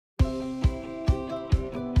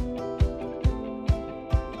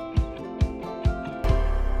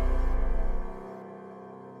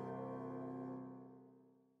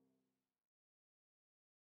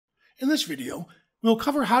In this video, we'll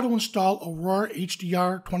cover how to install Aurora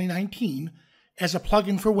HDR 2019 as a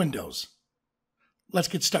plugin for Windows. Let's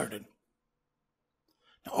get started.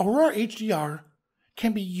 Now, Aurora HDR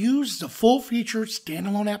can be used as a full-featured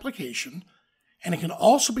standalone application, and it can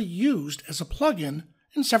also be used as a plugin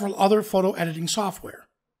in several other photo editing software.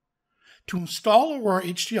 To install Aurora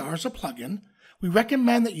HDR as a plugin, we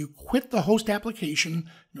recommend that you quit the host application,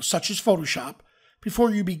 such as Photoshop, before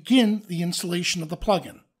you begin the installation of the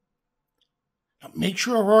plugin. Now, make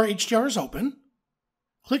sure Aurora HDR is open.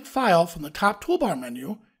 Click File from the top toolbar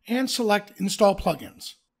menu and select Install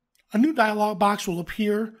Plugins. A new dialog box will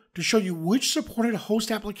appear to show you which supported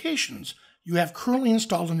host applications you have currently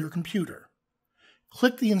installed on your computer.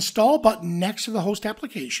 Click the Install button next to the host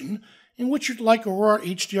application in which you'd like Aurora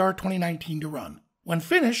HDR 2019 to run. When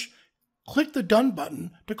finished, click the Done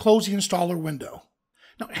button to close the installer window.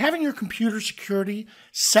 Now, having your computer security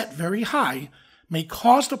set very high may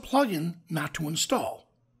cause the plugin not to install.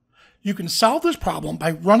 You can solve this problem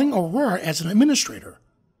by running Aurora as an administrator.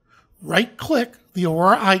 Right-click the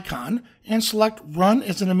Aurora icon and select Run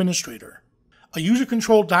as an Administrator. A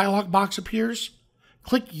user-controlled dialog box appears.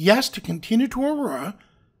 Click Yes to continue to Aurora,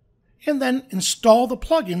 and then install the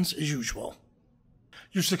plugins as usual.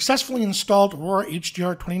 You've successfully installed Aurora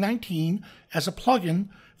HDR 2019 as a plugin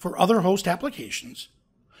for other host applications.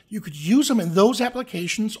 You could use them in those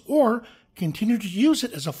applications or continue to use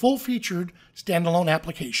it as a full-featured standalone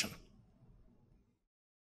application.